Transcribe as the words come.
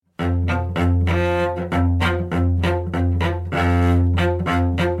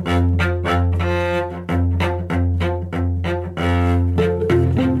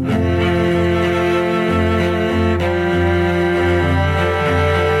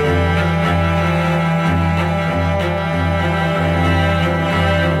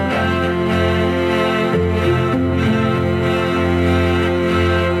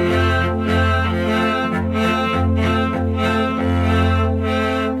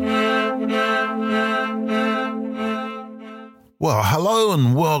Well, hello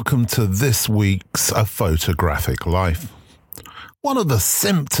and welcome to this week's A Photographic Life. One of the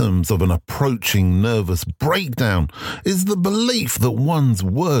symptoms of an approaching nervous breakdown is the belief that one's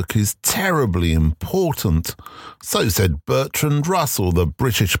work is terribly important. So said Bertrand Russell, the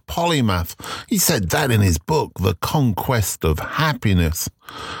British polymath. He said that in his book, The Conquest of Happiness.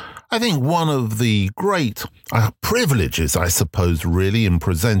 I think one of the great privileges, I suppose, really, in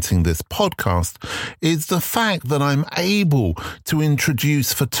presenting this podcast is the fact that I'm able to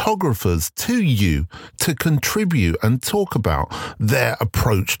introduce photographers to you to contribute and talk about their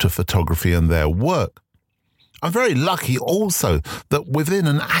approach to photography and their work. I'm very lucky also that within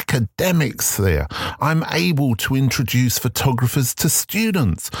an academic sphere, I'm able to introduce photographers to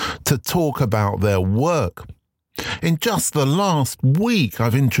students to talk about their work. In just the last week,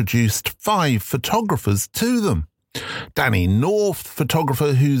 I've introduced 5 photographers to them. Danny North,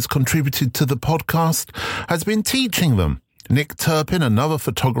 photographer who's contributed to the podcast, has been teaching them. Nick Turpin, another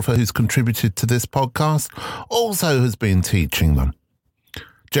photographer who's contributed to this podcast, also has been teaching them.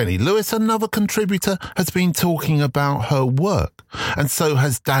 Jenny Lewis, another contributor, has been talking about her work. And so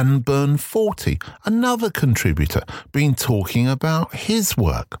has Dan Byrne-Forty, another contributor, been talking about his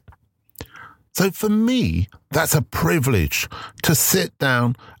work. So for me, that's a privilege to sit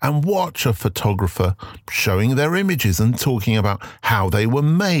down and watch a photographer showing their images and talking about how they were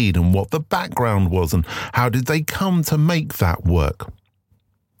made and what the background was and how did they come to make that work.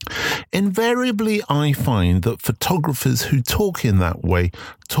 Invariably, I find that photographers who talk in that way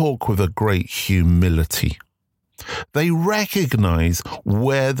talk with a great humility. They recognize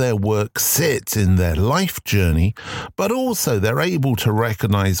where their work sits in their life journey, but also they're able to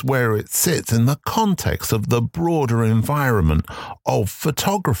recognize where it sits in the context of the broader environment of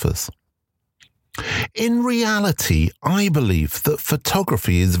photographers. In reality, I believe that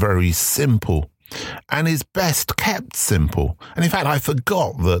photography is very simple and is best kept simple. And in fact, I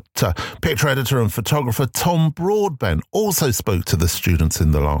forgot that picture editor and photographer Tom Broadbent also spoke to the students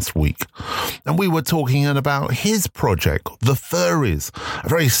in the last week. And we were talking about his project, The Furries, a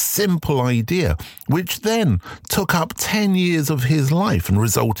very simple idea, which then took up 10 years of his life and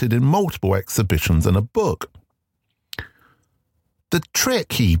resulted in multiple exhibitions and a book. The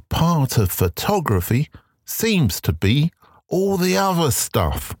tricky part of photography seems to be all the other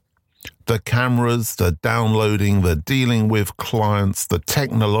stuff. The cameras, the downloading, the dealing with clients, the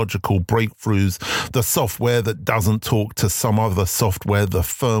technological breakthroughs, the software that doesn't talk to some other software, the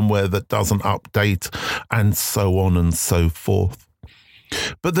firmware that doesn't update, and so on and so forth.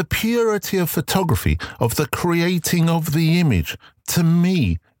 But the purity of photography, of the creating of the image, to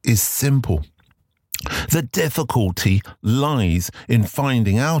me is simple. The difficulty lies in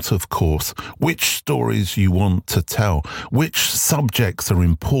finding out, of course, which stories you want to tell, which subjects are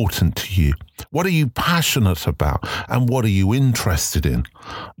important to you, what are you passionate about, and what are you interested in.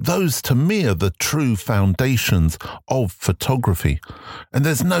 Those, to me, are the true foundations of photography. And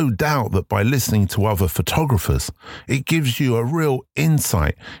there's no doubt that by listening to other photographers, it gives you a real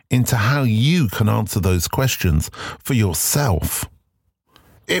insight into how you can answer those questions for yourself.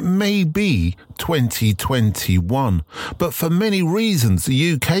 It may be 2021, but for many reasons,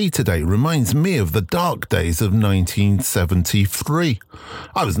 the UK today reminds me of the dark days of 1973.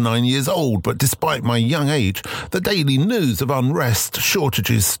 I was 9 years old, but despite my young age, the daily news of unrest,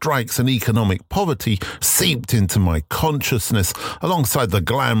 shortages, strikes and economic poverty seeped into my consciousness alongside the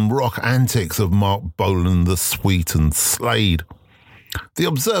glam rock antics of Mark Bolan, the Sweet and Slade. The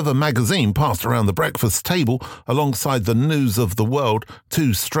Observer magazine passed around the breakfast table alongside the news of the world,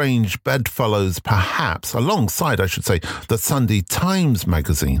 2 strange bedfellows perhaps, alongside, I should say, the Sunday Times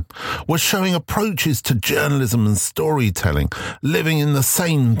magazine, was showing approaches to journalism and storytelling, living in the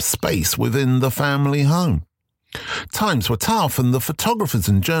same space within the family home. Times were tough, and the photographers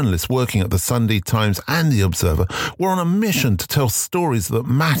and journalists working at the Sunday Times and the Observer were on a mission to tell stories that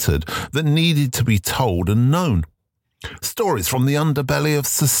mattered, that needed to be told and known. Stories from the underbelly of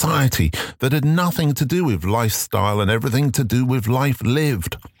society that had nothing to do with lifestyle and everything to do with life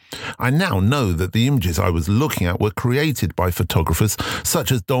lived. I now know that the images I was looking at were created by photographers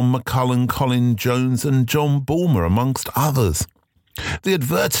such as Don McCullen, Colin Jones and John Bulmer, amongst others. The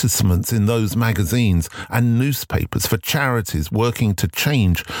advertisements in those magazines and newspapers for charities working to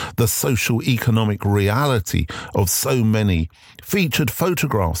change the social economic reality of so many featured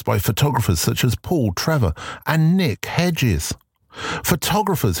photographs by photographers such as Paul Trevor and Nick Hedges.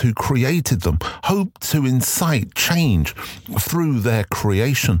 Photographers who created them hoped to incite change through their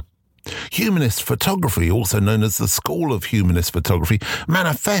creation. Humanist photography, also known as the school of humanist photography,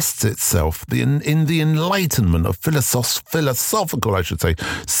 manifests itself in the enlightenment of philosophical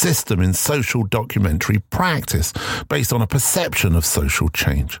system in social documentary practice based on a perception of social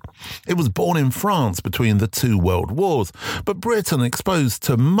change. It was born in France between the two world wars, but Britain, exposed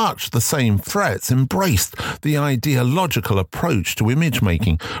to much the same threats, embraced the ideological approach to image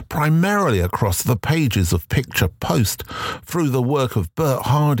making, primarily across the pages of Picture Post, through the work of Bert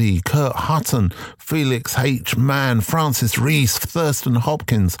Hardy, Kurt Hutton, Felix H. Mann, Francis Rees, Thurston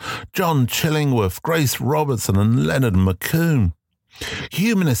Hopkins, John Chillingworth, Grace Robertson, and Leonard McComb.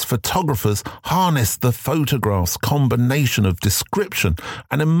 Humanist photographers harnessed the photograph's combination of description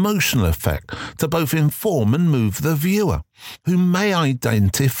and emotional effect to both inform and move the viewer, who may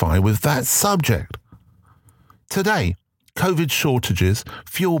identify with that subject. Today, COVID shortages,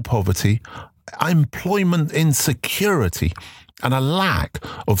 fuel poverty, employment insecurity, and a lack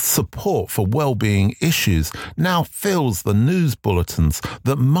of support for well-being issues now fills the news bulletins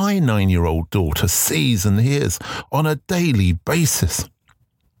that my 9-year-old daughter sees and hears on a daily basis.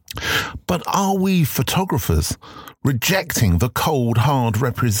 But are we photographers rejecting the cold, hard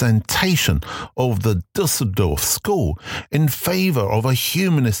representation of the Dusseldorf school in favour of a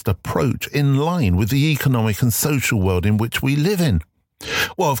humanist approach in line with the economic and social world in which we live in?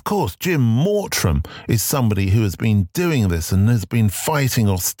 Well, of course, Jim Mortram is somebody who has been doing this and has been fighting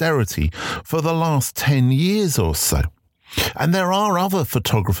austerity for the last 10 years or so. And there are other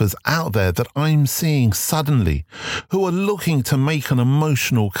photographers out there that I'm seeing suddenly who are looking to make an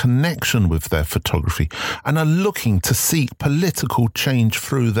emotional connection with their photography and are looking to seek political change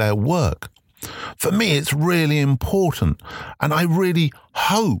through their work. For me, it's really important, and I really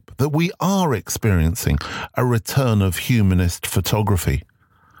hope that we are experiencing a return of humanist photography.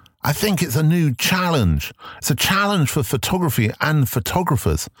 I think it's a new challenge. It's a challenge for photography and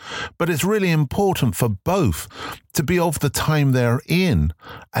photographers, but it's really important for both to be of the time they're in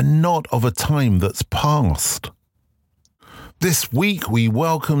and not of a time that's past. This week, we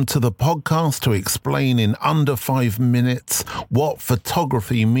welcome to the podcast to explain in under 5 minutes what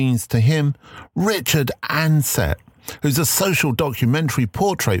photography means to him, Richard Ansett, who's a social documentary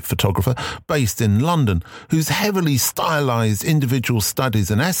portrait photographer based in London, whose heavily stylized individual studies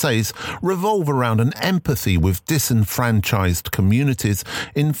and essays revolve around an empathy with disenfranchised communities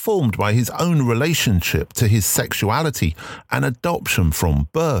informed by his own relationship to his sexuality and adoption from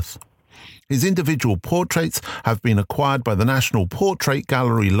birth. His individual portraits have been acquired by the National Portrait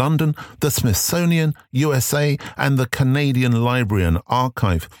Gallery London, the Smithsonian, USA, and the Canadian Library and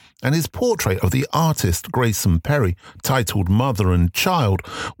Archive. And his portrait of the artist Grayson Perry, titled Mother and Child,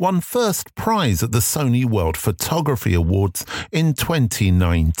 won first prize at the Sony World Photography Awards in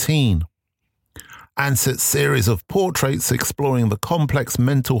 2019. Ansett's series of portraits exploring the complex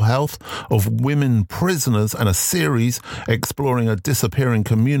mental health of women prisoners and a series exploring a disappearing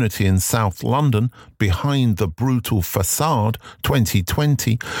community in South London, Behind the Brutal Facade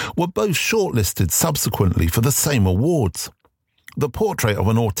 2020, were both shortlisted subsequently for the same awards. The portrait of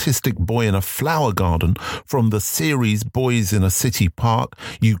an autistic boy in a flower garden from the series Boys in a City Park,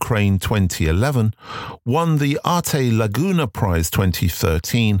 Ukraine 2011, won the Arte Laguna Prize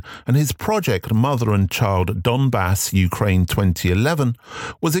 2013, and his project Mother and Child Donbass, Ukraine 2011,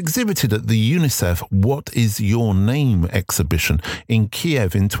 was exhibited at the UNICEF What Is Your Name exhibition in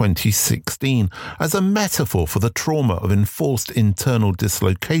Kiev in 2016 as a metaphor for the trauma of enforced internal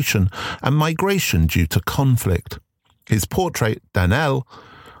dislocation and migration due to conflict. His portrait, Danelle,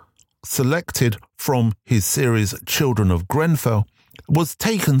 selected from his series Children of Grenfell, was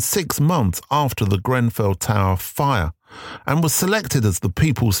taken 6 months after the Grenfell Tower fire and was selected as the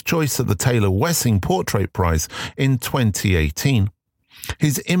People's Choice at the Taylor Wessing Portrait Prize in 2018.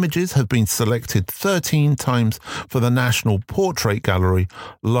 His images have been selected 13 times for the National Portrait Gallery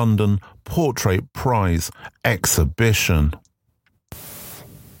London Portrait Prize exhibition.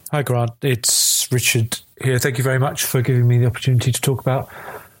 Hi Grant, it's Richard here. Thank you very much for giving me the opportunity to talk about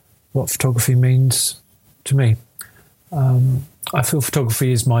what photography means to me. I feel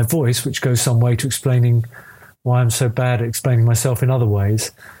photography is my voice, which goes some way to explaining why I'm so bad at explaining myself in other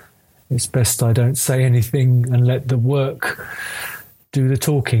ways. It's best I don't say anything and let the work do the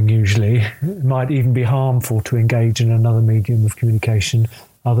talking usually. It might even be harmful to engage in another medium of communication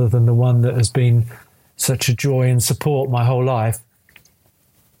other than the one that has been such a joy and support my whole life.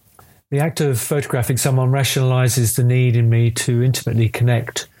 The act of photographing someone rationalises the need in me to intimately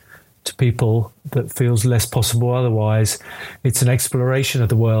connect to people that feels less possible otherwise. It's an exploration of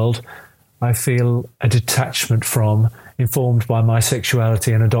the world I feel a detachment from, informed by my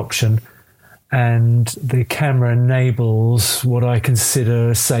sexuality and adoption, and the camera enables what I consider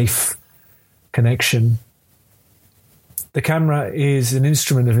a safe connection. The camera is an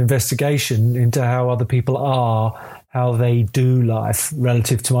instrument of investigation into how other people are, how they do life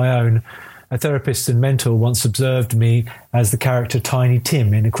relative to my own. A therapist and mentor once observed me as the character Tiny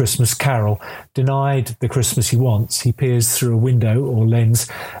Tim in A Christmas Carol. Denied the Christmas he wants, he peers through a window or lens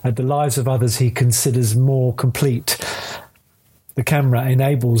at the lives of others he considers more complete. The camera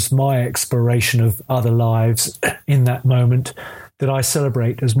enables my exploration of other lives in that moment that I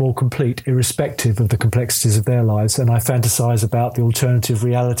celebrate as more complete, irrespective of the complexities of their lives, and I fantasize about the alternative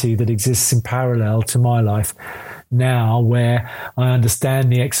reality that exists in parallel to my life, now where I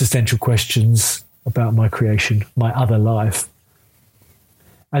understand the existential questions about my creation, my other life.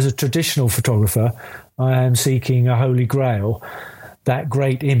 As a traditional photographer, I am seeking a holy grail, that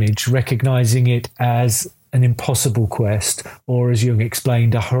great image, recognizing it as an impossible quest, or as Jung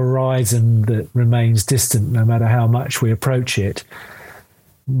explained, a horizon that remains distant no matter how much we approach it.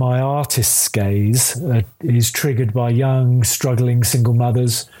 My artist's gaze is triggered by young, struggling single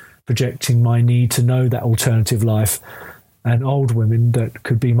mothers, projecting my need to know that alternative life, and old women that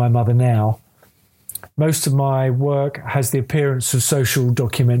could be my mother now. Most of my work has the appearance of social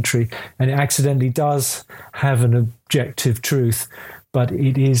documentary, and it accidentally does have an objective truth, but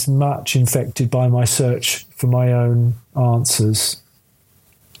it is much infected by my search for my own answers.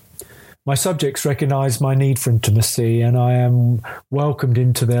 My subjects recognise my need for intimacy, and I am welcomed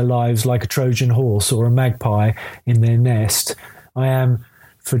into their lives like a Trojan horse or a magpie in their nest. I am,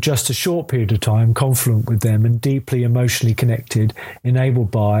 for just a short period of time, confluent with them and deeply emotionally connected,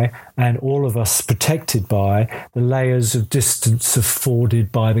 enabled by, and all of us protected by, the layers of distance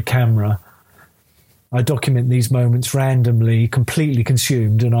afforded by the camera. I document these moments randomly, completely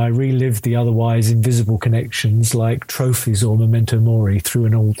consumed, and I relive the otherwise invisible connections like trophies or memento mori through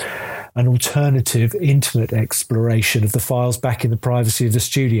an alternative, intimate exploration of the files back in the privacy of the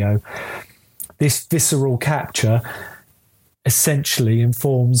studio. This visceral capture essentially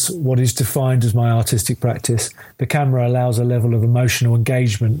informs what is defined as my artistic practice. The camera allows a level of emotional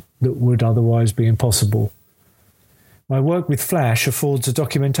engagement that would otherwise be impossible. My work with flash affords a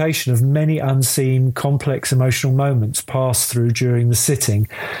documentation of many unseen, complex emotional moments passed through during the sitting.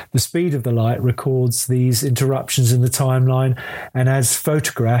 The speed of the light records these interruptions in the timeline, and as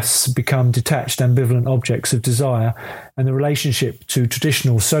photographs become detached, ambivalent objects of desire, and the relationship to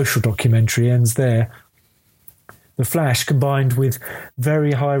traditional social documentary ends there. The flash, combined with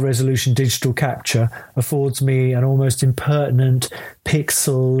very high-resolution digital capture, affords me an almost impertinent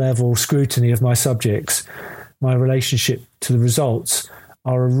pixel-level scrutiny of my subjects. My relationship to the results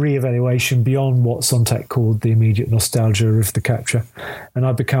are a re-evaluation beyond what Sontag called the immediate nostalgia of the capture, and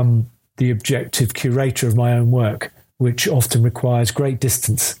I become the objective curator of my own work, which often requires great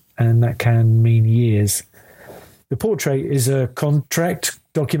distance, and that can mean years. The portrait is a contract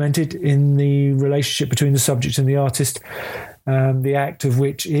documented in the relationship between the subject and the artist, the act of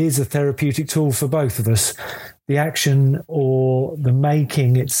which is a therapeutic tool for both of us. The action or the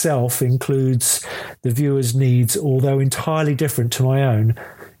making itself includes the viewer's needs, although entirely different to my own.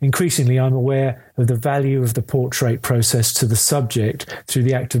 Increasingly, I'm aware of the value of the portrait process to the subject through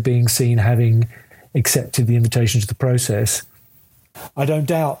the act of being seen having accepted the invitation to the process. I don't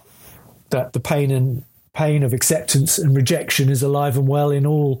doubt that the pain of acceptance and rejection is alive and well in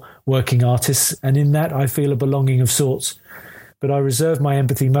all working artists, and in that I feel a belonging of sorts. But I reserve my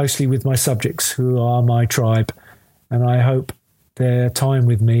empathy mostly with my subjects, who are my tribe, and I hope their time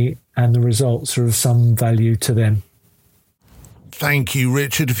with me and the results are of some value to them. Thank you,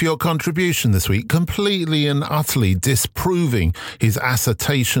 Richard, for your contribution this week, completely and utterly disproving his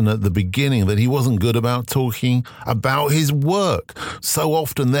assertion at the beginning that he wasn't good about talking about his work. So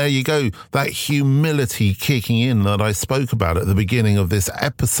often, there you go, that humility kicking in that I spoke about at the beginning of this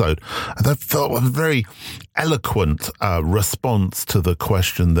episode. That felt a very eloquent response to the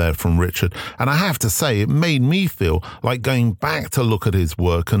question there from Richard. And I have to say, it made me feel like going back to look at his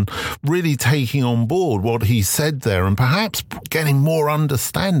work and really taking on board what he said there, and perhaps getting more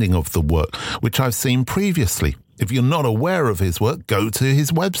understanding of the work, which I've seen previously. If you're not aware of his work, go to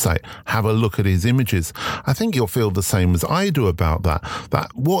his website, have a look at his images. I think you'll feel the same as I do about that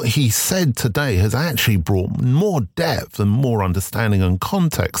what he said today has actually brought more depth and more understanding and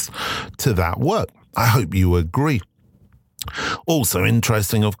context to that work. I hope you agree. Also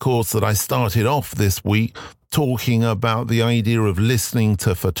interesting, of course, that I started off this week talking about the idea of listening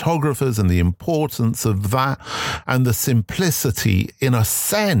to photographers and the importance of that and the simplicity, in a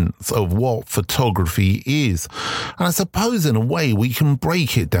sense, of what photography is. And I suppose in a way we can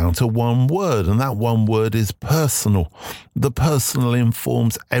break it down to one word, and that one word is personal. The personal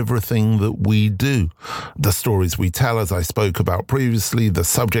informs everything that we do. The stories we tell, as I spoke about previously, the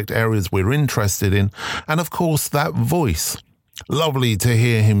subject areas we're interested in, and of course that voice. Lovely to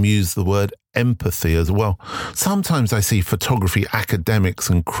hear him use the word empathy as well. Sometimes I see photography academics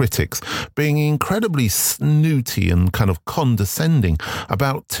and critics being incredibly snooty and kind of condescending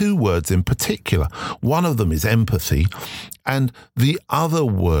about two words in particular. One of them is empathy, and the other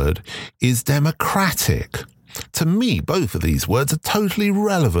word is democratic. To me, both of these words are totally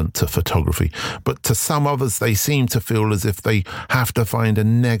relevant to photography, but to some others, they seem to feel as if they have to find a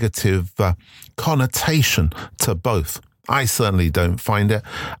negative connotation to both. I certainly don't find it,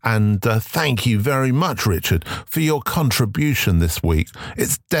 and thank you very much, Richard, for your contribution this week.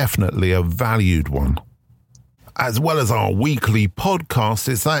 It's definitely a valued one. As well as our weekly podcast,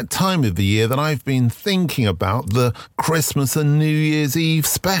 it's that time of the year that I've been thinking about the Christmas and New Year's Eve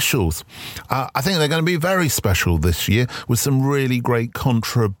specials. I think they're going to be very special this year with some really great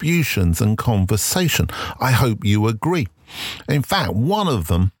contributions and conversation. I hope you agree. In fact, one of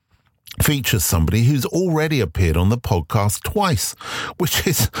them features somebody who's already appeared on the podcast twice, which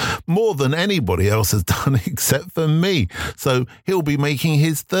is more than anybody else has done except for me. So he'll be making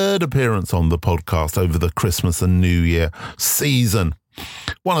his third appearance on the podcast over the Christmas and New Year season.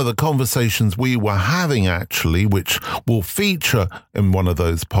 One of the conversations we were having, actually, which will feature in one of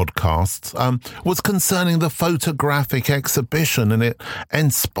those podcasts, was concerning the Photographic exhibition, and it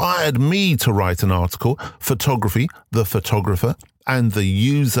inspired me to write an article, Photography, the Photographer, and the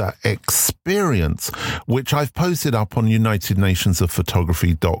User Experience, which I've posted up on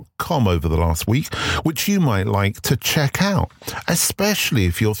UnitedNationsOfPhotography.com over the last week, which you might like to check out, especially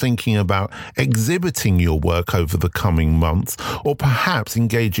if you're thinking about exhibiting your work over the coming months, or perhaps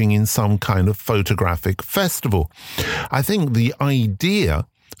engaging in some kind of photographic festival. I think the idea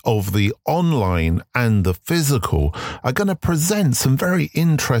of the online and the physical are going to present some very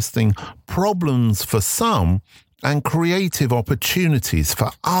interesting problems for some and creative opportunities for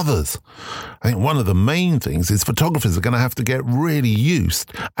others. I think one of the main things is photographers are going to have to get really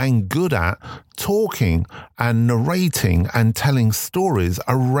used and good at talking and narrating and telling stories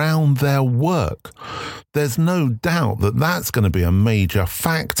around their work. There's no doubt that that's going to be a major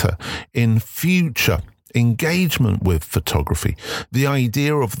factor in future engagement with photography. The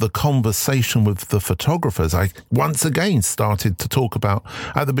idea of the conversation with the photographers I once again started to talk about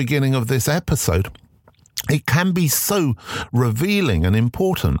at the beginning of this episode. It can be so revealing and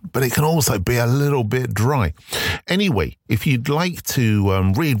important, but it can also be a little bit dry. Anyway, if you'd like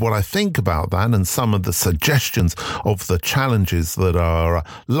to read what I think about that and some of the suggestions of the challenges that are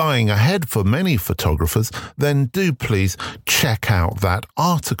lying ahead for many photographers, then do please check out that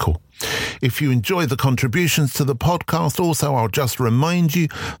article. If you enjoy the contributions to the podcast, also, I'll just remind you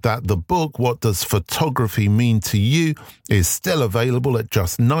that the book, What Does Photography Mean to You?, is still available at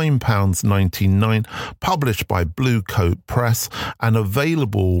just £9.99, published by Blue Coat Press, and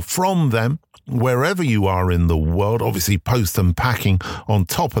available from them wherever you are in the world, obviously post and packing on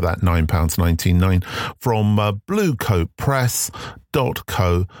top of that £9.99 from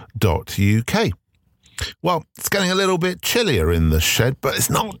bluecoatpress.co.uk. Well, it's getting a little bit chillier in the shed, but it's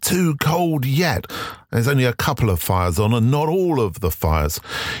not too cold yet. There's only a couple of fires on and not all of the fires.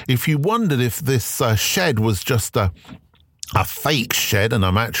 If you wondered if this shed was just a fake shed and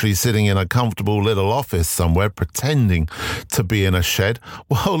I'm actually sitting in a comfortable little office somewhere pretending to be in a shed,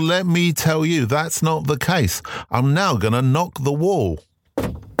 well, let me tell you, that's not the case. I'm now going to knock the wall.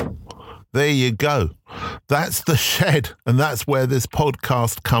 There you go. That's the shed, and that's where this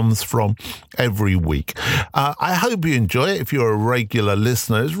podcast comes from every week. I hope you enjoy it if you're a regular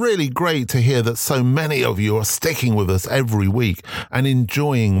listener. It's really great to hear that so many of you are sticking with us every week and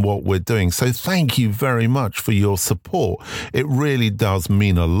enjoying what we're doing. So thank you very much for your support. It really does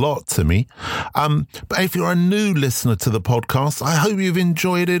mean a lot to me. But if you're a new listener to the podcast, I hope you've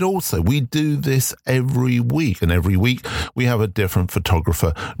enjoyed it also. We do this every week, and every week we have a different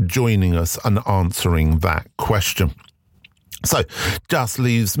photographer joining us and answering that question. So just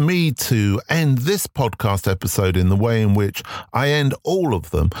leaves me to end this podcast episode in the way in which I end all of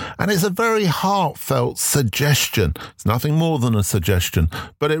them. And it's a very heartfelt suggestion. It's nothing more than a suggestion,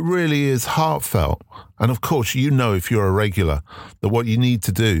 but it really is heartfelt. And of course, you know, if you're a regular, that what you need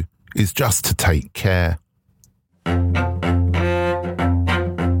to do is just to take care.